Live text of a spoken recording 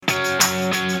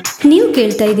ನೀವು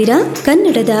ಕೇಳ್ತಾ ಇದ್ದೀರಾ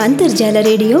ಕನ್ನಡದ ಅಂತರ್ಜಾಲ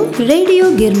ರೇಡಿಯೋ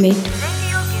ಗಿರ್ಮಿಟ್.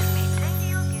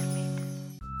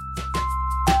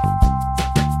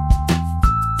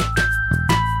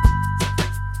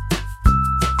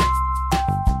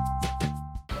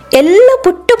 ಎಲ್ಲ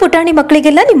ಪುಟ್ಟ ಪುಟಾಣಿ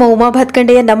ಮಕ್ಕಳಿಗೆಲ್ಲ ನಿಮ್ಮ ಉಮಾ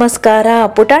ಭಾತ್ಕಂಡೆಯ ನಮಸ್ಕಾರ.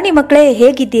 ಪುಟಾಣಿ ಮಕ್ಕಳೇ,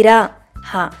 ಹೇಗಿದ್ದೀರಾ?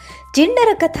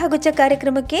 ಚಿಣ್ಣರ ಕಥಾಗುಚ್ಛ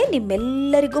ಕಾರ್ಯಕ್ರಮಕ್ಕೆ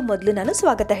ನಿಮ್ಮೆಲ್ಲರಿಗೂ ಮೊದಲು ನಾನು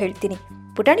ಸ್ವಾಗತ ಹೇಳ್ತೀನಿ.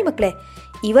 ಪುಟಾಣಿ ಮಕ್ಕಳೇ,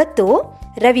 ಇವತ್ತು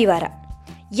ರವಿವಾರ.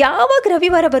 ಯಾವಾಗ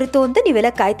ರವಿವಾರ ಬರುತ್ತೋ ಅಂತ ನೀವೆಲ್ಲ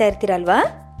ಕಾಯ್ತಾ ಇರ್ತೀರಲ್ವಾ?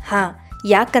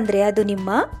 ಯಾಕಂದರೆ ಅದು ನಿಮ್ಮ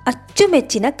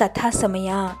ಅಚ್ಚುಮೆಚ್ಚಿನ ಕಥಾ ಸಮಯ.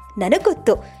 ನನಗೆ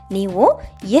ಗೊತ್ತು ನೀವು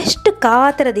ಎಷ್ಟು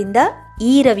ಕಾತರದಿಂದ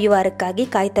ಈ ರವಿವಾರಕ್ಕಾಗಿ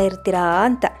ಕಾಯ್ತಾ ಇರ್ತೀರಾ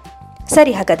ಅಂತ.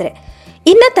 ಸರಿ, ಹಾಗಾದರೆ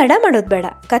ಇನ್ನು ತಡ ಮಾಡೋದು ಬೇಡ,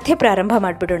 ಕಥೆ ಪ್ರಾರಂಭ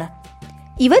ಮಾಡಿಬಿಡೋಣ.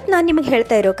 ಇವತ್ತು ನಾನು ನಿಮಗೆ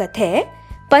ಹೇಳ್ತಾ ಇರೋ ಕಥೆ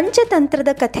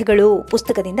ಪಂಚತಂತ್ರದ ಕಥೆಗಳು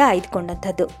ಪುಸ್ತಕದಿಂದ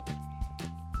ಆಯ್ದುಕೊಂಡಂಥದ್ದು.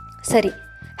 ಸರಿ,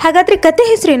 ಹಾಗಾದರೆ ಕಥೆ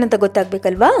ಹೆಸರು ಏನಂತ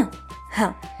ಗೊತ್ತಾಗಬೇಕಲ್ವಾ?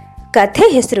 ಕಥೆ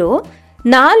ಹೆಸರು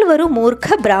 4 ಮೂರ್ಖ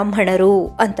ಬ್ರಾಹ್ಮಣರು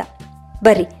ಅಂತ.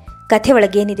 ಬರ್ರಿ, ಕಥೆ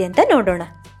ಒಳಗೇನಿದೆ ಅಂತ ನೋಡೋಣ.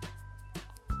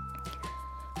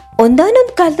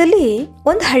 ಒಂದಾನೊಂದು ಕಾಲದಲ್ಲಿ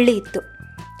ಒಂದು ಹಳ್ಳಿ ಇತ್ತು.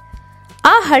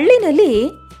 ಆ ಹಳ್ಳಿನಲ್ಲಿ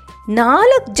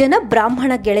 4 ಜನ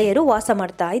ಬ್ರಾಹ್ಮಣ ಗೆಳೆಯರು ವಾಸ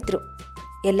ಮಾಡ್ತಾ ಇದ್ರು.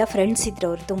 ಎಲ್ಲ ಫ್ರೆಂಡ್ಸ್ ಇದ್ರು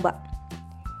ಅವರು ತುಂಬ.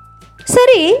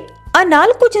 ಸರಿ, ಆ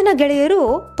 4 ಜನ ಗೆಳೆಯರು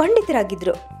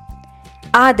ಪಂಡಿತರಾಗಿದ್ರು.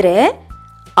 ಆದರೆ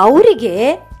ಅವರಿಗೆ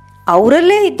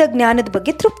ಅವರಲ್ಲೇ ಇದ್ದ ಜ್ಞಾನದ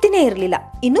ಬಗ್ಗೆ ತೃಪ್ತಿನೇ ಇರಲಿಲ್ಲ.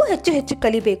 ಇನ್ನೂ ಹೆಚ್ಚು ಹೆಚ್ಚು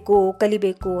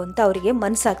ಕಲಿಬೇಕು ಅಂತ ಅವರಿಗೆ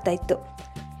ಮನಸ್ಸಾಗ್ತಾ ಇತ್ತು.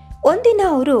 ಒಂದಿನ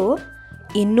ಅವರು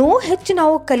ಇನ್ನೂ ಹೆಚ್ಚು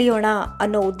ನಾವು ಕಲಿಯೋಣ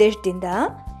ಅನ್ನೋ ಉದ್ದೇಶದಿಂದ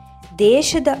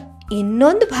ದೇಶದ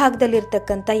ಇನ್ನೊಂದು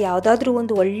ಭಾಗದಲ್ಲಿರ್ತಕ್ಕಂಥ ಯಾವುದಾದ್ರೂ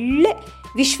ಒಂದು ಒಳ್ಳೆ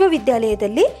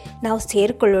ವಿಶ್ವವಿದ್ಯಾಲಯದಲ್ಲಿ ನಾವು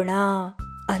ಸೇರಿಕೊಳ್ಳೋಣ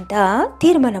ಅಂತ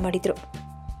ತೀರ್ಮಾನ ಮಾಡಿದರು.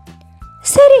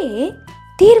 ಸರಿ,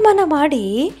 ತೀರ್ಮಾನ ಮಾಡಿ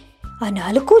ಆ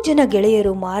 4 ಜನ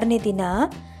ಗೆಳೆಯರು ಮಾರನೇ ದಿನ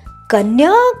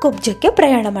ಕನ್ಯಾಕುಬ್ಜಕ್ಕೆ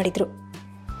ಪ್ರಯಾಣ ಮಾಡಿದರು.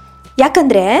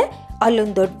 ಯಾಕಂದರೆ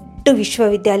ಅಲ್ಲೊಂದು ದೊಡ್ಡ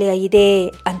ವಿಶ್ವವಿದ್ಯಾಲಯ ಇದೆ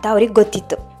ಅಂತ ಅವ್ರಿಗೆ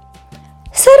ಗೊತ್ತಿತ್ತು.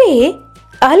 ಸರಿ,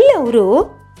 ಅಲ್ಲಿ ಅವರು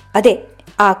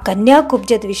ಆ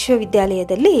ಕನ್ಯಾಕುಬ್ಜದ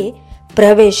ವಿಶ್ವವಿದ್ಯಾಲಯದಲ್ಲಿ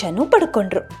ಪ್ರವೇಶನೂ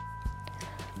ಪಡ್ಕೊಂಡ್ರು.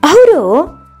 ಅವರು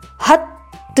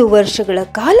 10 ವರ್ಷಗಳ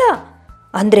ಕಾಲ,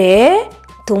 ಅಂದರೆ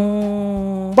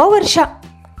ತುಂಬ ವರ್ಷ,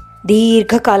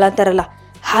 ದೀರ್ಘಕಾಲ ಅಂತಾರಲ್ಲ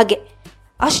ಹಾಗೆ,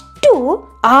 ಅಷ್ಟು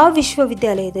ಆ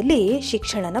ವಿಶ್ವವಿದ್ಯಾಲಯದಲ್ಲಿ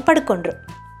ಶಿಕ್ಷಣನ ಪಡ್ಕೊಂಡ್ರು.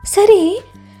 ಸರಿ,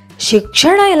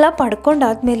 ಶಿಕ್ಷಣ ಎಲ್ಲ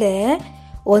ಪಡ್ಕೊಂಡಾದ್ಮೇಲೆ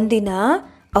ಒಂದಿನ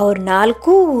ಅವ್ರ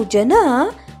 4 ಜನ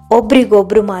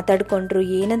ಒಬ್ರಿಗೊಬ್ರು ಮಾತಾಡ್ಕೊಂಡ್ರು.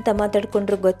 ಏನಂತ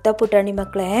ಮಾತಾಡ್ಕೊಂಡ್ರು ಗೊತ್ತಾ ಪುಟಾಣಿ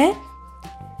ಮಕ್ಕಳೇ?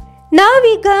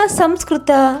 ನಾವೀಗ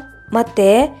ಸಂಸ್ಕೃತ ಮತ್ತು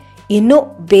ಇನ್ನೂ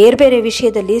ಬೇರೆ ಬೇರೆ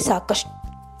ವಿಷಯದಲ್ಲಿ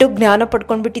ಸಾಕಷ್ಟು ಜ್ಞಾನ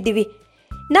ಪಡ್ಕೊಂಡ್ಬಿಟ್ಟಿದ್ದೀವಿ,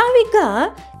 ನಾವೀಗ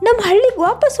ನಮ್ಮ ಹಳ್ಳಿಗೆ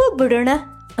ವಾಪಸ್ ಹೋಗ್ಬಿಡೋಣ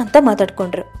ಅಂತ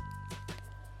ಮಾತಾಡ್ಕೊಂಡ್ರು.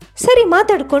 ಸರಿ,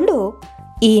 ಮಾತಾಡಿಕೊಂಡು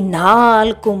ಈ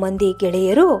 4 ಮಂದಿ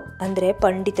ಗೆಳೆಯರು, ಅಂದರೆ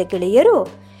ಪಂಡಿತ ಗೆಳೆಯರು,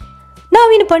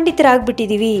 ನಾವಿನ್ನು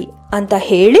ಪಂಡಿತರಾಗ್ಬಿಟ್ಟಿದ್ದೀವಿ ಅಂತ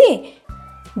ಹೇಳಿ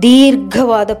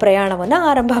ದೀರ್ಘವಾದ ಪ್ರಯಾಣವನ್ನು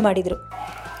ಆರಂಭ ಮಾಡಿದರು.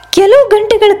 ಕೆಲವು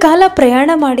ಗಂಟೆಗಳ ಕಾಲ ಪ್ರಯಾಣ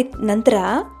ಮಾಡಿದ ನಂತರ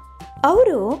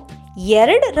ಅವರು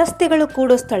 2 ರಸ್ತೆಗಳು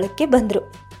ಕೂಡೋ ಸ್ಥಳಕ್ಕೆ ಬಂದರು.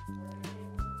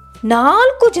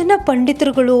 4 ಜನ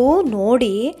ಪಂಡಿತರುಗಳು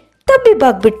ನೋಡಿ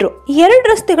ತಬ್ಬಿಬ್ಬಾಗ್ಬಿಟ್ರು. 2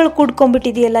 ರಸ್ತೆಗಳು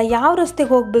ಕೂಡ್ಕೊಂಡ್ಬಿಟ್ಟಿದೆಯಲ್ಲ, ಯಾವ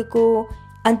ರಸ್ತೆಗೆ ಹೋಗಬೇಕು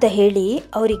ಅಂತ ಹೇಳಿ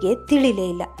ಅವರಿಗೆ ತಿಳಿಲೇ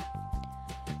ಇಲ್ಲ.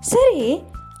 ಸರಿ,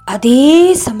 ಅದೇ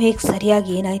ಸಮಯಕ್ಕೆ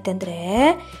ಸರಿಯಾಗಿ ಏನಾಯ್ತಂದರೆ,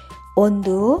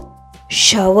 ಒಂದು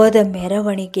ಶವದ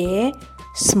ಮೆರವಣಿಗೆ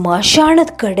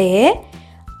ಸ್ಮಶಾನದ ಕಡೆ,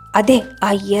 ಆ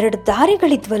 2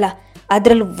 ದಾರಿಗಳಿದ್ವಲ್ಲ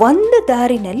ಅದರಲ್ಲಿ ಒಂದು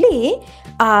ದಾರಿನಲ್ಲಿ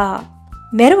ಆ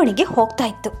ಮೆರವಣಿಗೆ ಹೋಗ್ತಾ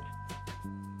ಇತ್ತು.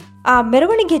 ಆ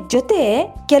ಮೆರವಣಿಗೆ ಜೊತೆ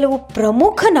ಕೆಲವು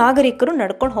ಪ್ರಮುಖ ನಾಗರಿಕರು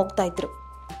ನಡ್ಕೊಂಡು ಹೋಗ್ತಾ ಇದ್ರು.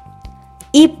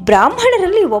 ಈ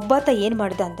ಬ್ರಾಹ್ಮಣರಲ್ಲಿ ಒಬ್ಬಾತ ಏನು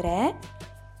ಮಾಡ್ದ ಅಂದರೆ,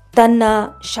 ತನ್ನ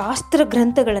ಶಾಸ್ತ್ರ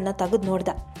ಗ್ರಂಥಗಳನ್ನು ತೆಗೆದು ನೋಡ್ದ.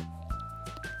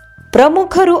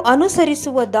 ಪ್ರಮುಖರು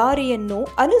ಅನುಸರಿಸುವ ದಾರಿಯನ್ನು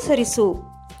ಅನುಸರಿಸು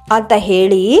ಅಂತ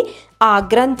ಹೇಳಿ ಆ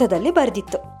ಗ್ರಂಥದಲ್ಲಿ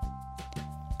ಬರೆದಿತ್ತು.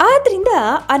 ಆದ್ರಿಂದ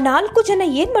ಆ 4 ಜನ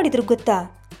ಏನು ಮಾಡಿದ್ರು ಗೊತ್ತಾ?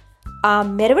 ಆ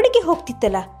ಮೆರವಣಿಗೆ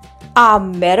ಹೋಗ್ತಿತ್ತಲ್ಲ, ಆ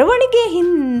ಮೆರವಣಿಗೆ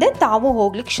ಹಿಂದೆ ತಾವು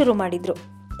ಹೋಗ್ಲಿಕ್ಕೆ ಶುರು ಮಾಡಿದ್ರು.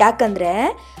 ಯಾಕಂದರೆ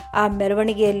ಆ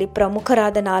ಮೆರವಣಿಗೆಯಲ್ಲಿ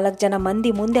ಪ್ರಮುಖರಾದ 4 ಜನ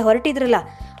ಮಂದಿ ಮುಂದೆ ಹೊರಟಿದ್ರಲ್ಲ,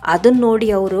 ಅದನ್ನ ನೋಡಿ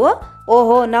ಅವರು,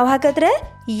 ಓಹೋ, ನಾವು ಹಾಗಾದರೆ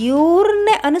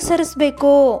ಇವ್ರನ್ನೇ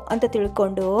ಅನುಸರಿಸ್ಬೇಕು ಅಂತ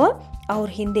ತಿಳ್ಕೊಂಡು ಅವ್ರ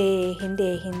ಹಿಂದೆ ಹಿಂದೆ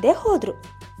ಹಿಂದೆ ಹೋದರು.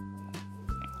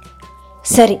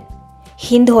 ಸರಿ,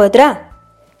 ಹಿಂದೆ ಹೋದ್ರಾ?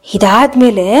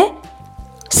 ಇದಾದ್ಮೇಲೆ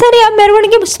ಸರಿ, ಆ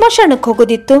ಮೆರವಣಿಗೆ ಸ್ಮಶಾನಕ್ಕೆ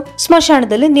ಹೋಗೋದಿತ್ತು.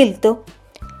 ಸ್ಮಶಾನದಲ್ಲಿ ನಿಲ್ತು.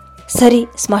 ಸರಿ,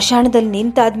 ಸ್ಮಶಾನದಲ್ಲಿ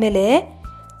ನಿಂತಾದ್ಮೇಲೆ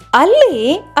ಅಲ್ಲಿ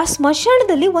ಆ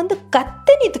ಸ್ಮಶಾನದಲ್ಲಿ ಒಂದು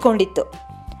ಕತ್ತೆ ನಿಂತ್ಕೊಂಡಿತ್ತು.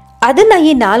 ಅದನ್ನು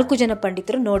ಈ 4 ಜನ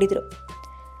ಪಂಡಿತರು ನೋಡಿದರು.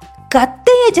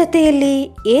 ಕತ್ತೆಯ ಜೊತೆಯಲ್ಲಿ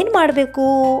ಏನು ಮಾಡಬೇಕು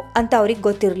ಅಂತ ಅವ್ರಿಗೆ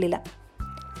ಗೊತ್ತಿರಲಿಲ್ಲ.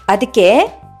 ಅದಕ್ಕೆ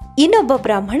ಇನ್ನೊಬ್ಬ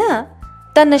ಬ್ರಾಹ್ಮಣ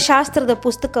ತನ್ನ ಶಾಸ್ತ್ರದ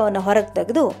ಪುಸ್ತಕವನ್ನು ಹೊರಗೆ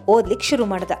ತೆಗೆದು ಓದ್ಲಿಕ್ಕೆ ಶುರು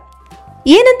ಮಾಡ್ದ.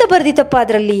 ಏನಂತ ಬರೆದಿತ್ತಪ್ಪ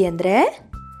ಅದರಲ್ಲಿ ಅಂದರೆ,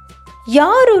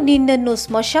 ಯಾರು ನಿನ್ನನ್ನು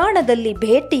ಸ್ಮಶಾನದಲ್ಲಿ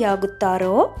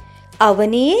ಭೇಟಿಯಾಗುತ್ತಾರೋ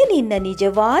ಅವನೇ ನಿನ್ನ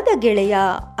ನಿಜವಾದ ಗೆಳೆಯ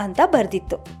ಅಂತ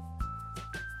ಬರೆದಿತ್ತು.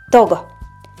 ತಗೋ.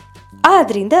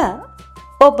 ಆದ್ರಿಂದ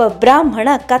ಒಬ್ಬ ಬ್ರಾಹ್ಮಣ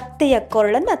ಕತ್ತೆಯ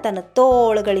ಕೊರಳನ್ನು ತನ್ನ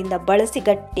ತೋಳುಗಳಿಂದ ಬಳಸಿ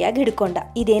ಗಟ್ಟಿಯಾಗಿ ಹಿಡ್ಕೊಂಡ.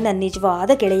 ಇದೇ ನನ್ನ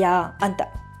ನಿಜವಾದ ಗೆಳೆಯ ಅಂತ.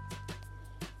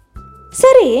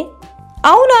 ಸರಿ,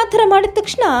 ಅವನು ಆ ಥರ ಮಾಡಿದ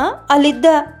ತಕ್ಷಣ ಅಲ್ಲಿದ್ದ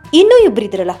ಇನ್ನೂ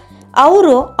ಇಬ್ಬರಿದ್ರಲ್ಲ,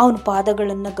 ಅವರು ಅವನ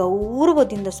ಪಾದಗಳನ್ನು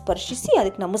ಗೌರವದಿಂದ ಸ್ಪರ್ಶಿಸಿ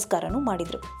ಅದಕ್ಕೆ ನಮಸ್ಕಾರನೂ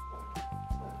ಮಾಡಿದರು.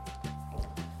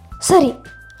 ಸರಿ,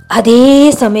 ಅದೇ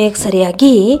ಸಮಯಕ್ಕೆ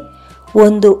ಸರಿಯಾಗಿ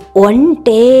ಒಂದು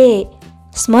ಒಂಟೆ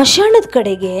ಸ್ಮಶಾನದ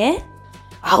ಕಡೆಗೆ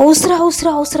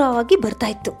ಅವಸರವಾಗಿ ಬರ್ತಾ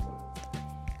ಇತ್ತು.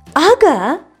 ಆಗ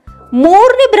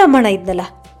ಮೂರನೇ ಬ್ರಾಹ್ಮಣ ಇದ್ನಲ್ಲ,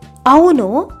 ಅವನು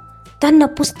ತನ್ನ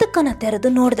ಪುಸ್ತಕನ ತೆರೆದು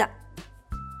ನೋಡ್ದ.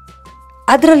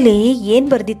 ಅದರಲ್ಲಿ ಏನು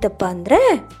ಬರ್ದಿತ್ತಪ್ಪ ಅಂದರೆ,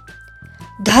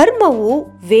 ಧರ್ಮವು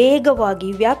ವೇಗವಾಗಿ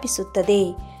ವ್ಯಾಪಿಸುತ್ತದೆ,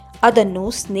 ಅದನ್ನು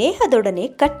ಸ್ನೇಹದೊಡನೆ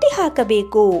ಕಟ್ಟಿ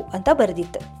ಹಾಕಬೇಕು ಅಂತ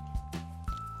ಬರೆದಿತ್ತು.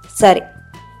 ಸರಿ,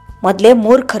 ಮೊದಲೇ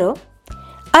ಮೂರ್ಖರು.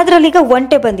 ಅದರಲ್ಲೀಗ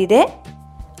ಒಂಟೆ ಬಂದಿದೆ.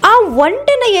 ಆ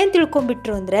ಒಂಟೆನ ಏನು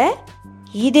ತಿಳ್ಕೊಂಬಿಟ್ರು ಅಂದರೆ,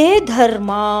 ಇದೇ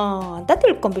ಧರ್ಮ ಅಂತ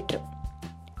ತಿಳ್ಕೊಂಬಿಟ್ರು.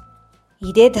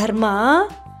 ಇದೇ ಧರ್ಮ,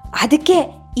 ಅದಕ್ಕೆ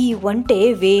ಈ ಒಂಟೆ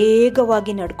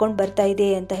ವೇಗವಾಗಿ ನಡ್ಕೊಂಡು ಬರ್ತಾ ಇದೆ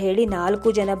ಅಂತ ಹೇಳಿ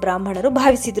 4 ಜನ ಬ್ರಾಹ್ಮಣರು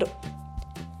ಭಾವಿಸಿದ್ರು.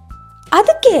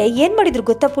 ಅದಕ್ಕೆ ಏನು ಮಾಡಿದ್ರು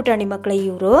ಗೊತ್ತಾ ಪುಟಾಣಿ ಮಕ್ಕಳೇ,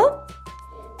 ಇವರು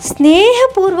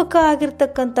ಸ್ನೇಹಪೂರ್ವಕ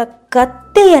ಆಗಿರ್ತಕ್ಕಂಥ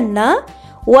ಕತ್ತೆಯನ್ನ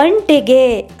ಒಂಟೆಗೆ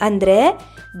ಅಂದರೆ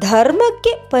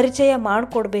ಧರ್ಮಕ್ಕೆ ಪರಿಚಯ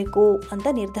ಮಾಡಿಕೊಡ್ಬೇಕು ಅಂತ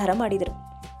ನಿರ್ಧಾರ ಮಾಡಿದರು.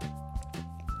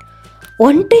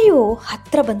 ಒಂಟೆಯು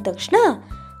ಹತ್ರ ಬಂದ ತಕ್ಷಣ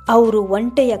ಅವರು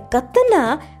ಒಂಟೆಯ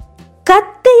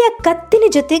ಕತ್ತೆಯ ಕತ್ತಿನ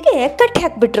ಜೊತೆಗೆ ಕಟ್ಟಿ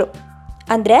ಹಾಕ್ಬಿಟ್ರು.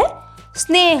 ಅಂದರೆ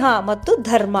ಸ್ನೇಹ ಮತ್ತು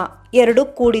ಧರ್ಮ ಎರಡೂ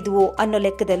ಕೂಡಿದ್ವು ಅನ್ನೋ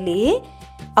ಲೆಕ್ಕದಲ್ಲಿ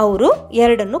ಅವರು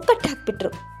ಎರಡನ್ನು ಕಟ್ಟಿ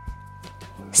ಹಾಕ್ಬಿಟ್ರು.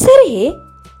 ಸರಿ,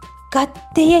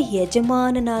 ಕತ್ತೆಯ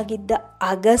ಯಜಮಾನನಾಗಿದ್ದ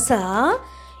ಅಗಸ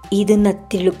ಇದನ್ನ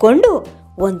ತಿಳ್ಕೊಂಡು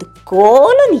ಒಂದು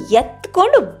ಕೋಲನ್ನು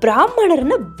ಎತ್ಕೊಂಡು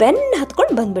ಬ್ರಾಹ್ಮಣರನ್ನ ಬೆನ್ನ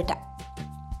ಹತ್ಕೊಂಡು ಬಂದ್ಬಿಟ್ಟ.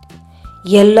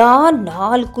 ಎಲ್ಲ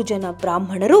 4 ಜನ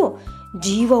ಬ್ರಾಹ್ಮಣರು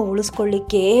ಜೀವ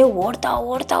ಉಳಿಸ್ಕೊಳ್ಳಿಕ್ಕೆ ಓಡ್ತಾ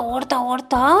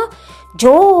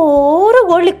ಜೋರಾಗಿ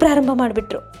ಓಡ್ಲಿಕ್ಕೆ ಪ್ರಾರಂಭ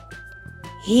ಮಾಡಿಬಿಟ್ರು.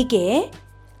 ಹೀಗೆ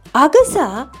ಅಗಸ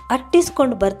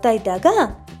ಅಟ್ಟಿಸ್ಕೊಂಡು ಬರ್ತಾ ಇದ್ದಾಗ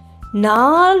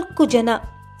 4 ಜನ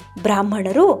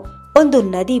ಬ್ರಾಹ್ಮಣರು ಒಂದು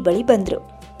ನದಿ ಬಳಿ ಬಂದರು.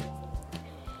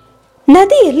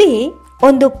 ನದಿಯಲ್ಲಿ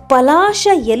ಒಂದು ಪಲಾಶ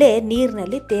ಎಲೆ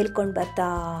ನೀರಿನಲ್ಲಿ ತೇಲ್ಕೊಂಡು ಬರ್ತಾ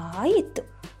ಇತ್ತು.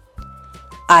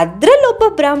 ಅದರಲ್ಲೊಬ್ಬ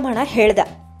ಬ್ರಾಹ್ಮಣ ಹೇಳ್ದ,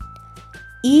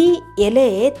 ಈ ಎಲೆ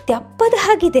ತೆಪ್ಪದ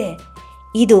ಹಾಗಿದೆ,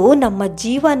 ಇದು ನಮ್ಮ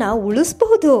ಜೀವನ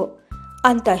ಉಳಿಸಬಹುದು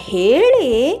ಅಂತ ಹೇಳಿ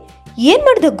ಏನು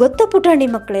ಮಾಡಿದ ಗೊತ್ತಾ ಪುಟಾಣಿ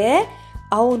ಮಕ್ಕಳೇ,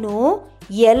 ಅವನು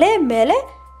ಎಲೆ ಮೇಲೆ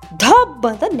ಧಬ್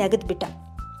ಅಂತ ನೆಗೆದ್ಬಿಟ್ಟ.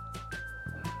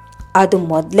 ಅದು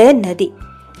ಮೊದಲೇ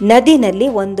ನದಿನಲ್ಲಿ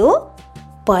ಒಂದು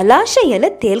ಪಲಾಶ ಎಲೆ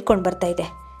ತೇಲ್ಕೊಂಡು ಬರ್ತಾ ಇದೆ.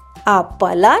 ಆ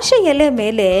ಪಲಾಶ ಎಲೆ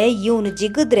ಮೇಲೆ ಇವನು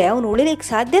ಜಿಗಿದ್ರೆ ಅವನು ಉಳಿಲಿಕ್ಕೆ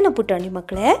ಸಾಧ್ಯನಾ ಪುಟಾಣಿ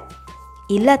ಮಕ್ಕಳೇ?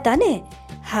 ಇಲ್ಲ ತಾನೇ?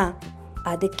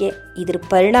 ಅದಕ್ಕೆ ಇದ್ರ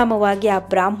ಪರಿಣಾಮವಾಗಿ ಆ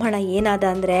ಬ್ರಾಹ್ಮಣ ಏನಾದ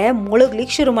ಅಂದರೆ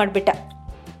ಮುಳುಗ್ಲಿಕ್ಕೆ ಶುರು ಮಾಡಿಬಿಟ್ಟ.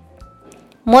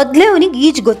 ಮೊದಲೇ ಅವನಿಗೆ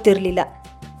ಈಜು ಗೊತ್ತಿರಲಿಲ್ಲ.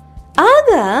 ಆಗ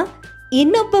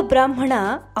ಇನ್ನೊಬ್ಬ ಬ್ರಾಹ್ಮಣ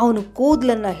ಅವನು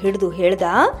ಕೂದಲನ್ನು ಹಿಡಿದು ಹೇಳ್ದ,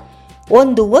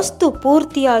 ಒಂದು ವಸ್ತು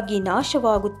ಪೂರ್ತಿಯಾಗಿ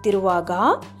ನಾಶವಾಗುತ್ತಿರುವಾಗ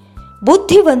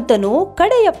ಬುದ್ಧಿವಂತನು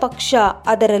ಕಡೆಯ ಪಕ್ಷ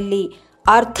ಅದರಲ್ಲಿ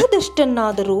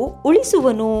ಅರ್ಧದಷ್ಟನ್ನಾದರೂ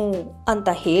ಉಳಿಸುವನು ಅಂತ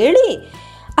ಹೇಳಿ,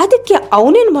 ಅದಕ್ಕೆ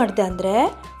ಅವನೇನು ಮಾಡ್ದ ಅಂದರೆ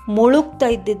ಮುಳುಗ್ತಾ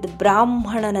ಇದ್ದಿದ್ದ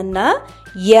ಬ್ರಾಹ್ಮಣನನ್ನ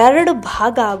 2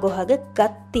 ಭಾಗ ಆಗೋ ಹಾಗೆ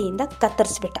ಕತ್ತಿಯಿಂದ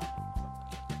ಕತ್ತರಿಸ್ಬಿಟ್ಟ.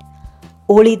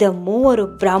 ಉಳಿದ 3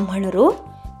 ಬ್ರಾಹ್ಮಣರು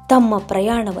ತಮ್ಮ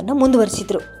ಪ್ರಯಾಣವನ್ನು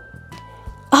ಮುಂದುವರಿಸಿದ್ರು.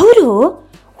 ಅವರು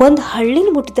ಒಂದು ಹಳ್ಳಿನ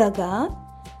ಮುಟ್ಟಿದಾಗ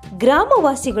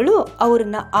ಗ್ರಾಮವಾಸಿಗಳು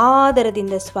ಅವರನ್ನ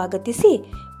ಆದರದಿಂದ ಸ್ವಾಗತಿಸಿ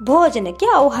ಭೋಜನಕ್ಕೆ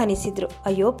ಆಹ್ವಾನಿಸಿದ್ರು.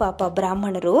 ಅಯ್ಯೋ ಪಾಪ,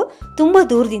 ಬ್ರಾಹ್ಮಣರು ತುಂಬ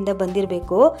ದೂರದಿಂದ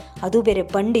ಬಂದಿರಬೇಕು, ಅದು ಬೇರೆ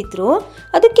ಪಂಡಿತರು,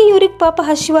 ಅದಕ್ಕೆ ಇವ್ರಿಗೆ ಪಾಪ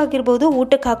ಹಸಿವಾಗಿರ್ಬೋದು,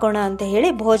 ಊಟಕ್ಕೆ ಹಾಕೋಣ ಅಂತ ಹೇಳಿ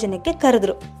ಭೋಜನಕ್ಕೆ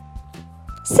ಕರೆದ್ರು.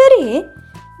 ಸರಿ,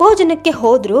 ಭೋಜನಕ್ಕೆ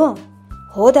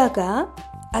ಹೋದಾಗ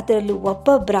ಅದರಲ್ಲೂ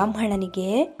ಒಬ್ಬ ಬ್ರಾಹ್ಮಣನಿಗೆ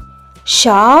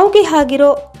ಶಾವಿಗೆ ಆಗಿರೋ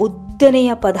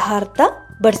ಉದ್ದನೆಯ ಪದಾರ್ಥ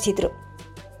ಬಡಿಸಿದ್ರು.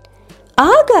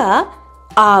 ಆಗ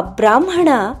ಆ ಬ್ರಾಹ್ಮಣ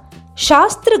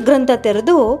ಶಾಸ್ತ್ರ ಗ್ರಂಥ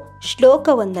ತೆರೆದು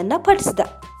ಶ್ಲೋಕವೊಂದನ್ನು ಪಠಿಸಿದ.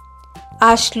 ಆ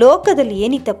ಶ್ಲೋಕದಲ್ಲಿ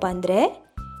ಏನಿತ್ತಪ್ಪ ಅಂದರೆ,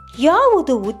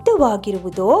 ಯಾವುದು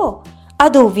ಉದ್ದವಾಗಿರುವುದೋ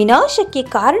ಅದು ವಿನಾಶಕ್ಕೆ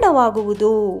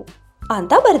ಕಾರಣವಾಗುವುದು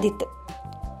ಅಂತ ಬರೆದಿತ್ತು.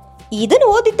 ಇದನ್ನು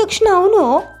ಓದಿದ ತಕ್ಷಣ ಅವನು,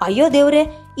 ಅಯ್ಯೋ ದೇವ್ರೆ,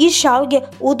 ಈ ಶಾವಿಗೆ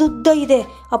ಉದ್ದುದ್ದ ಇದೆ,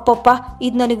 ಅಪ್ಪಪ್ಪ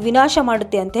ಇದು ನನಗೆ ವಿನಾಶ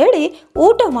ಮಾಡುತ್ತೆ ಅಂತ ಹೇಳಿ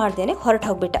ಊಟ ಮಾಡ್ದೇನೆ ಹೊರಟು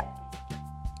ಹೋಗ್ಬಿಟ್ಟ.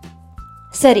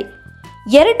 ಸರಿ,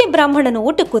 2ನೇ ಬ್ರಾಹ್ಮಣನ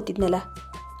ಊಟಕ್ಕೆ ಕೂತಿದ್ನಲ್ಲ,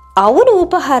 ಅವನು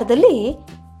ಉಪಹಾರದಲ್ಲಿ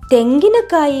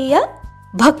ತೆಂಗಿನಕಾಯಿಯ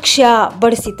ಭಕ್ಷ್ಯ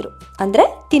ಬಡಿಸಿದ್ರು, ಅಂದರೆ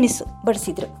ತಿನಿಸು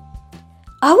ಬಡಿಸಿದ್ರು.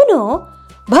 ಅವನು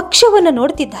ಭಕ್ಷ್ಯವನ್ನು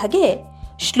ನೋಡ್ತಿದ್ದ ಹಾಗೆ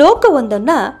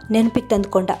ಶ್ಲೋಕವೊಂದನ್ನು ನೆನಪಿಗೆ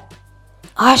ತಂದುಕೊಂಡ.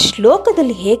 ಆ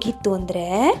ಶ್ಲೋಕದಲ್ಲಿ ಹೇಗಿತ್ತು ಅಂದರೆ,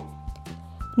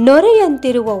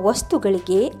 ನೊರೆಯಂತಿರುವ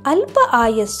ವಸ್ತುಗಳಿಗೆ ಅಲ್ಪ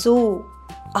ಆಯಸ್ಸು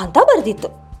ಅಂತ ಬರೆದಿತ್ತು.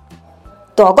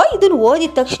 ತಗೋ ಇದನ್ನು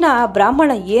ಓದಿದ ತಕ್ಷಣ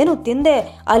ಬ್ರಾಹ್ಮಣ ಏನು ತಿಂದೆ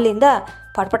ಅಲ್ಲಿಂದ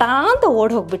ಪಟ್ಪಟ ಅಂತ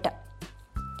ಓಡಿ ಹೋಗ್ಬಿಟ್ಟ.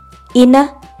 ಇನ್ನು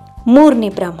ಮೂರನೇ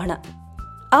ಬ್ರಾಹ್ಮಣ,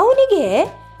 ಅವನಿಗೆ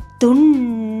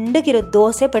ದುಂಡಗಿರೋ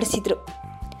ದೋಸೆ ಬಡಿಸಿದ್ರು.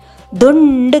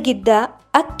 ದುಂಡಗಿದ್ದ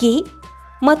ಅಕ್ಕಿ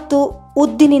ಮತ್ತು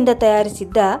ಉದ್ದಿನಿಂದ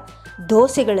ತಯಾರಿಸಿದ್ದ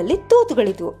ದೋಸೆಗಳಲ್ಲಿ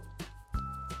ತೂತುಗಳಿದ್ವು.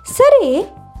 ಸರಿ,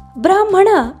 ಬ್ರಾಹ್ಮಣ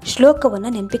ಶ್ಲೋಕವನ್ನು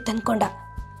ನೆನಪಿಗೆ ತಂದ್ಕೊಂಡ.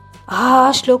 ಆ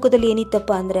ಶ್ಲೋಕದಲ್ಲಿ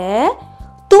ಏನಿತ್ತಪ್ಪ ಅಂದರೆ,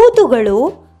 ತೂತುಗಳು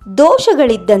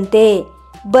ದೋಷಗಳಿದ್ದಂತೆ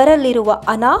ಬರಲಿರುವ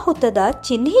ಅನಾಹುತದ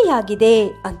ಚಿಹ್ನೆಯಾಗಿದೆ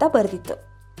ಅಂತ ಬರೆದಿತ್ತು.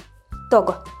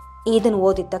 ತಗೋ ಇದನ್ನು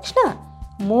ಓದಿದ ತಕ್ಷಣ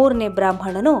ಮೂರನೇ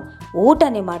ಬ್ರಾಹ್ಮಣನು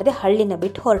ಊಟನೇ ಮಾಡದೆ ಹಳ್ಳಿನ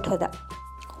ಬಿಟ್ಟು ಹೊರಟೋದ.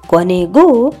 ಕೊನೆಗೂ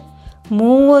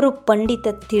ಮೂವರು ಪಂಡಿತ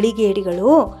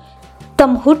ತಿಳಿಗೇಡಿಗಳು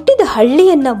ತಮ್ಮ ಹುಟ್ಟಿದ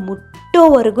ಹಳ್ಳಿಯನ್ನು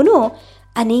ಮುಟ್ಟೋವರೆಗೂ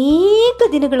ಅನೇಕ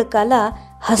ದಿನಗಳ ಕಾಲ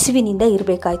ಹಸಿವಿನಿಂದ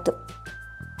ಇರಬೇಕಾಯ್ತು.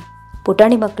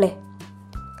 ಪುಟಾಣಿ ಮಕ್ಕಳೇ,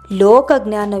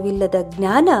 ಲೋಕಜ್ಞಾನವಿಲ್ಲದ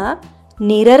ಜ್ಞಾನ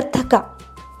ನಿರರ್ಥಕ.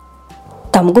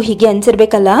 ತಮಗೂ ಹೀಗೆ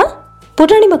ಅನ್ಸಿರ್ಬೇಕಲ್ಲ?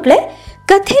 ಪುಟಾಣಿ ಮಕ್ಕಳೇ,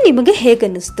 ಕಥೆ ನಿಮಗೆ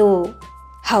ಹೇಗನ್ನಿಸ್ತು?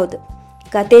 ಹೌದು,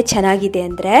 ಕತೆ ಚೆನ್ನಾಗಿದೆ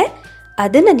ಅಂದರೆ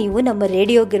ಅದನ್ನು ನೀವು ನಮ್ಮ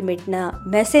ರೇಡಿಯೋ ಗಿರ್ಮಿಟ್ನ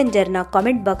ಮೆಸೆಂಜರ್ನ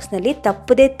ಕಾಮೆಂಟ್ ಬಾಕ್ಸ್ನಲ್ಲಿ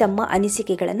ತಪ್ಪದೇ ತಮ್ಮ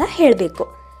ಅನಿಸಿಕೆಗಳನ್ನು ಹೇಳಬೇಕು.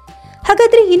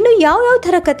 ಹಾಗಾದರೆ ಇನ್ನೂ ಯಾವ್ಯಾವ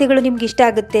ಥರ ಕಥೆಗಳು ನಿಮ್ಗೆ ಇಷ್ಟ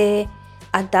ಆಗುತ್ತೆ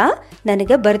ಅಂತ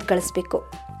ನನಗೆ ಬರೆದು ಕಳಿಸ್ಬೇಕು.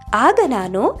 ಆಗ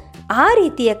ನಾನು ಆ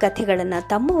ರೀತಿಯ ಕಥೆಗಳನ್ನು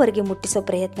ತಮ್ಮವರೆಗೆ ಮುಟ್ಟಿಸೋ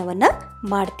ಪ್ರಯತ್ನವನ್ನು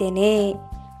ಮಾಡ್ತೇನೆ.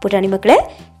 ಪುಟಾಣಿ ಮಕ್ಕಳೇ,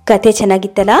 ಕತೆ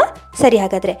ಚೆನ್ನಾಗಿತ್ತಲ್ಲ? ಸರಿ,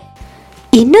 ಹಾಗಾದರೆ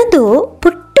ಇನ್ನೊಂದು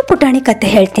ಪುಟ್ಟ ಪುಟಾಣಿ ಕತೆ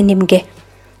ಹೇಳ್ತೀನಿ ನಿಮಗೆ.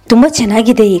 ತುಂಬ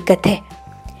ಚೆನ್ನಾಗಿದೆ ಈ ಕಥೆ.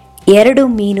 2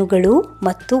 ಮೀನುಗಳು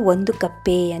ಮತ್ತು 1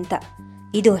 ಕಪ್ಪೆ ಅಂತ.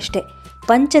 ಇದು ಅಷ್ಟೇ,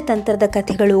 ಪಂಚತಂತ್ರದ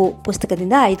ಕಥೆಗಳು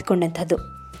ಪುಸ್ತಕದಿಂದ ಆಯ್ದುಕೊಂಡಂಥದ್ದು.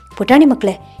 ಪುಟಾಣಿ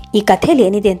ಮಕ್ಕಳೇ, ಈ ಕಥೆಯಲ್ಲಿ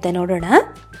ಏನಿದೆ ಅಂತ ನೋಡೋಣ.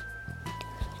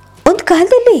 ಒಂದು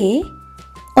ಕಾಲದಲ್ಲಿ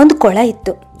ಒಂದು ಕೊಳ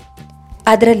ಇತ್ತು.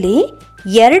 ಅದರಲ್ಲಿ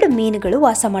 2 ಮೀನುಗಳು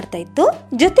ವಾಸ ಮಾಡ್ತಾ ಇತ್ತು.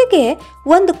 ಜೊತೆಗೆ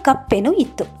 1 ಕಪ್ಪೆನೂ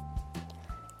ಇತ್ತು.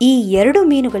 ಈ 2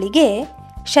 ಮೀನುಗಳಿಗೆ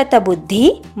ಶತಬುದ್ಧಿ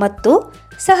ಮತ್ತು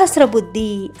ಸಹಸ್ರಬುದ್ಧಿ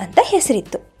ಅಂತ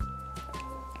ಹೆಸರಿತ್ತು.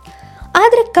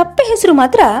 ಆದರೆ ಕಪ್ಪೆ ಹೆಸರು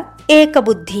ಮಾತ್ರ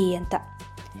ಏಕಬುದ್ಧಿ ಅಂತ.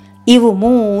 ಇವು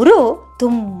 3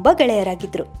 ತುಂಬ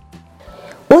ಗೆಳೆಯರಾಗಿದ್ದರು.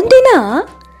 ಒಂದಿನ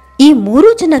ಈ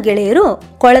 3 ಜನ ಗೆಳೆಯರು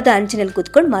ಕೊಳದ ಅಂಚಿನಲ್ಲಿ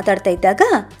ಕೂತ್ಕೊಂಡು ಮಾತಾಡ್ತಾ ಇದ್ದಾಗ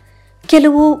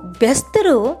ಕೆಲವು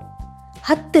ಬೆಸ್ತರು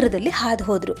ಹತ್ತಿರದಲ್ಲಿ ಹಾದು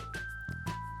ಹೋದರು.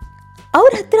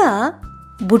 ಅವ್ರ ಹತ್ರ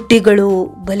ಬುಟ್ಟಿಗಳು,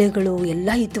 ಬಲೆಗಳು ಎಲ್ಲ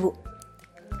ಇದ್ವು.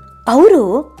 ಅವರು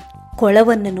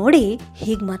ಕೊಳವನ್ನು ನೋಡಿ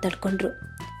ಹೀಗೆ ಮಾತಾಡ್ಕೊಂಡ್ರು.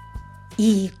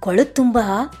 ಈ ಕೊಳ ತುಂಬ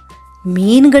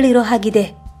ಮೀನುಗಳಿರೋ ಹಾಗಿದೆ.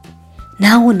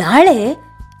 ನಾವು ನಾಳೆ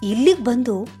ಇಲ್ಲಿಗೆ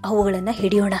ಬಂದು ಅವುಗಳನ್ನು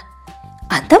ಹಿಡಿಯೋಣ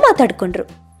ಅಂತ ಮಾತಾಡ್ಕೊಂಡ್ರು.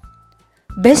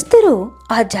 ಬೆಸ್ತರು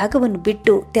ಆ ಜಾಗವನ್ನು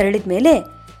ಬಿಟ್ಟು ತೆರಳಿದ ಮೇಲೆ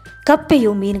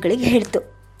ಕಪ್ಪೆಯು ಮೀನುಗಳಿಗೆ ಹೇಳ್ತು,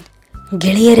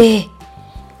 ಗೆಳೆಯರೇ,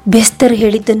 ಬೆಸ್ತರು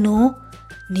ಹೇಳಿದ್ದನ್ನು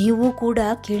ನೀವು ಕೂಡ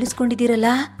ಕೇಳಿಸ್ಕೊಂಡಿದ್ದೀರಲ್ಲ.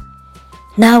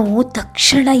 ನಾವು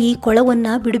ತಕ್ಷಣ ಈ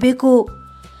ಕೊಳವನ್ನು ಬಿಡಬೇಕು.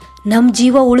 ನಮ್ಮ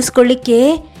ಜೀವ ಉಳಿಸ್ಕೊಳ್ಳಿಕ್ಕೆ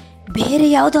ಬೇರೆ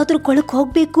ಯಾವುದಾದ್ರೂ ಕೊಳಕ್ಕೆ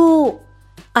ಹೋಗಬೇಕು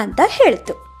ಅಂತ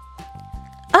ಹೇಳ್ತು.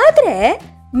 ಆದರೆ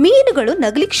ಮೀನುಗಳು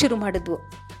ನಗ್ಲಿಕ್ಕೆ ಶುರು ಮಾಡಿದ್ವು.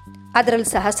 ಅದರಲ್ಲಿ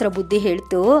ಸಹಸ್ರ ಬುದ್ಧಿ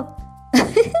ಹೇಳ್ತು,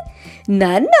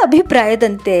 ನನ್ನ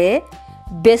ಅಭಿಪ್ರಾಯದಂತೆ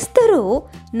ಬೆಸ್ತರು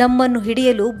ನಮ್ಮನ್ನು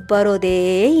ಹಿಡಿಯಲು ಬರೋದೇ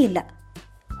ಇಲ್ಲ.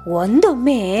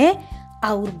 ಒಂದೊಮ್ಮೆ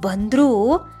ಅವ್ರು ಬಂದರೂ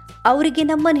ಅವರಿಗೆ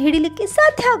ನಮ್ಮನ್ನು ಹಿಡಿಲಿಕ್ಕೆ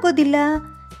ಸಾಧ್ಯ ಆಗೋದಿಲ್ಲ.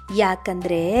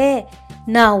 ಯಾಕಂದರೆ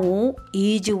ನಾವು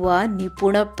ಈಜುವ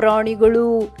ನಿಪುಣ ಪ್ರಾಣಿಗಳು.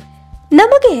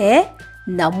 ನಮಗೆ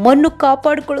ನಮ್ಮನ್ನು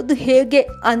ಕಾಪಾಡಿಕೊಳ್ಳೋದು ಹೇಗೆ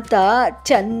ಅಂತ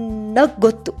ಚೆನ್ನಾಗಿ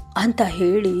ಗೊತ್ತು ಅಂತ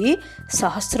ಹೇಳಿ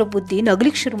ಸಹಸ್ರ ಬುದ್ಧಿ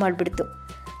ನಗಲಿಕ್ಕೆ ಶುರು ಮಾಡಿಬಿಡ್ತು.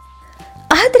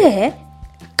 ಆದರೆ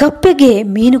ಕಪ್ಪೆಗೆ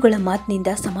ಮೀನುಗಳ ಮಾತಿನಿಂದ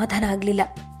ಸಮಾಧಾನ ಆಗಲಿಲ್ಲ.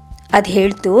 ಅದು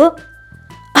ಹೇಳ್ತು,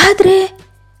 ಆದರೆ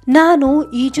ನಾನು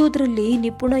ಈಜೋದ್ರಲ್ಲಿ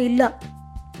ನಿಪುಣ ಇಲ್ಲ.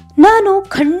 ನಾನು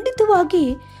ಖಂಡಿತವಾಗಿ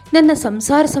ನನ್ನ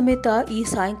ಸಂಸಾರ ಸಮೇತ ಈ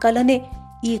ಸಾಯಂಕಾಲನೇ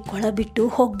ಈ ಕೊಳ ಬಿಟ್ಟು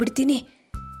ಹೋಗ್ಬಿಡ್ತೀನಿ.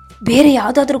 ಬೇರೆ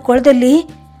ಯಾವುದಾದ್ರೂ ಕೊಳದಲ್ಲಿ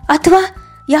ಅಥವಾ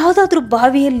ಯಾವುದಾದ್ರೂ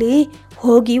ಬಾವಿಯಲ್ಲಿ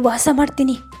ಹೋಗಿ ವಾಸ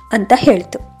ಮಾಡ್ತೀನಿ ಅಂತ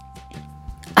ಹೇಳ್ತು.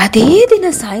 ಅದೇ ದಿನ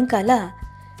ಸಾಯಂಕಾಲ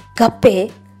ಕಪ್ಪೆ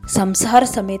ಸಂಸಾರ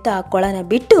ಸಮೇತ ಆ ಕೊಳನ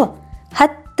ಬಿಟ್ಟು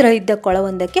ಹತ್ತಿರ ಇದ್ದ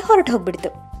ಕೊಳವೊಂದಕ್ಕೆ ಹೊರಟು ಹೋಗ್ಬಿಡ್ತು.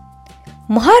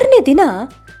 ಮಾರನೇ ದಿನ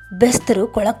ಬೆಸ್ತರು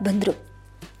ಕೊಳಕ್ಕೆ ಬಂದರು.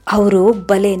 ಅವರು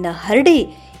ಬಲೆನ ಹರಡಿ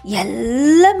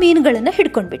ಎಲ್ಲ ಮೀನುಗಳನ್ನು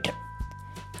ಹಿಡ್ಕೊಂಡ್ಬಿಟ್ರು.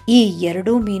 ಈ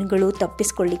 2 ಮೀನುಗಳು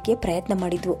ತಪ್ಪಿಸ್ಕೊಳ್ಳಿಕ್ಕೆ ಪ್ರಯತ್ನ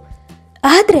ಮಾಡಿದ್ವು.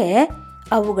 ಆದರೆ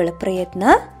ಅವುಗಳ ಪ್ರಯತ್ನ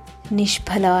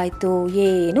ನಿಷ್ಫಲ ಆಯಿತು.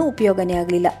 ಏನೂ ಉಪಯೋಗನೇ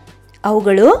ಆಗಲಿಲ್ಲ.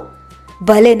 ಅವುಗಳು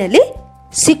ಬಲೆನಲ್ಲಿ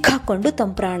ಸಿಕ್ಕಾಕೊಂಡು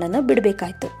ತಮ್ಮ ಪ್ರಾಣನ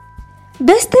ಬಿಡಬೇಕಾಯ್ತು.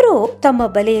 ಬೆಸ್ತರು ತಮ್ಮ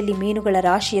ಬಲೆಯಲ್ಲಿ ಮೀನುಗಳ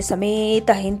ರಾಶಿಯ ಸಮೇತ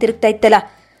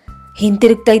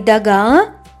ಹಿಂತಿರುಗ್ತಾ ಇದ್ದಾಗ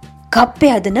ಕಪ್ಪೆ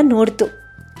ಅದನ್ನು ನೋಡ್ತು.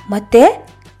 ಮತ್ತೆ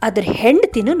ಅದರ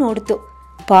ಹೆಂಡತಿನೂ ನೋಡ್ತು.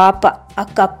 ಪಾಪ, ಆ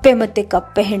ಕಪ್ಪೆ ಮತ್ತು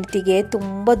ಕಪ್ಪೆ ಹೆಂಡತಿಗೆ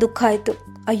ತುಂಬ ದುಃಖ ಆಯಿತು.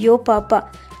 ಅಯ್ಯೋ ಪಾಪ,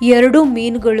 2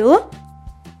 ಮೀನುಗಳು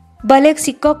ಬಲೆಗೆ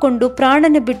ಸಿಕ್ಕಾಕೊಂಡು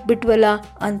ಪ್ರಾಣನೇ ಬಿಟ್ಬಿಟ್ವಲ್ಲ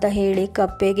ಅಂತ ಹೇಳಿ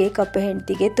ಕಪ್ಪೆ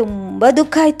ಹೆಂಡತಿಗೆ ತುಂಬ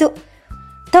ದುಃಖ ಆಯಿತು.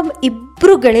 ತಮ್ಮ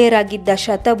ಇಬ್ಬರು ಗೆಳೆಯರಾಗಿದ್ದ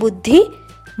ಶತಬುದ್ಧಿ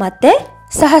ಮತ್ತು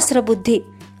ಸಹಸ್ರ ಬುದ್ಧಿ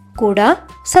ಕೂಡ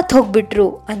ಸತ್ತು ಹೋಗ್ಬಿಟ್ರು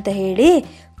ಅಂತ ಹೇಳಿ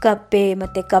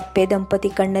ಕಪ್ಪೆ ದಂಪತಿ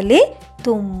ಕಣ್ಣಲ್ಲಿ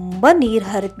ತುಂಬ ನೀರು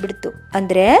ಹರಿದ್ಬಿಡ್ತು.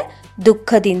 ಅಂದರೆ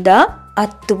ದುಃಖದಿಂದ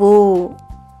ಅತ್ತುವು.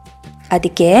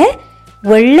 ಅದಕ್ಕೆ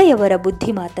ಒಳ್ಳೆಯವರ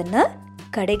ಬುದ್ಧಿ ಮಾತನ್ನು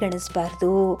ಕಡೆಗಣಿಸಬಾರ್ದು.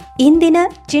 ಇಂದಿನ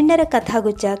ಚಿಣ್ಣರ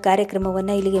ಕಥಾಗುಚ್ಛ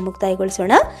ಕಾರ್ಯಕ್ರಮವನ್ನು ಇಲ್ಲಿಗೆ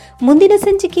ಮುಕ್ತಾಯಗೊಳಿಸೋಣ. ಮುಂದಿನ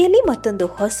ಸಂಚಿಕೆಯಲ್ಲಿ ಮತ್ತೊಂದು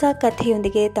ಹೊಸ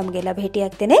ಕಥೆಯೊಂದಿಗೆ ತಮಗೆಲ್ಲ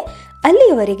ಭೇಟಿಯಾಗ್ತೇನೆ.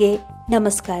 ಅಲ್ಲಿಯವರೆಗೆ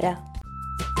ನಮಸ್ಕಾರ.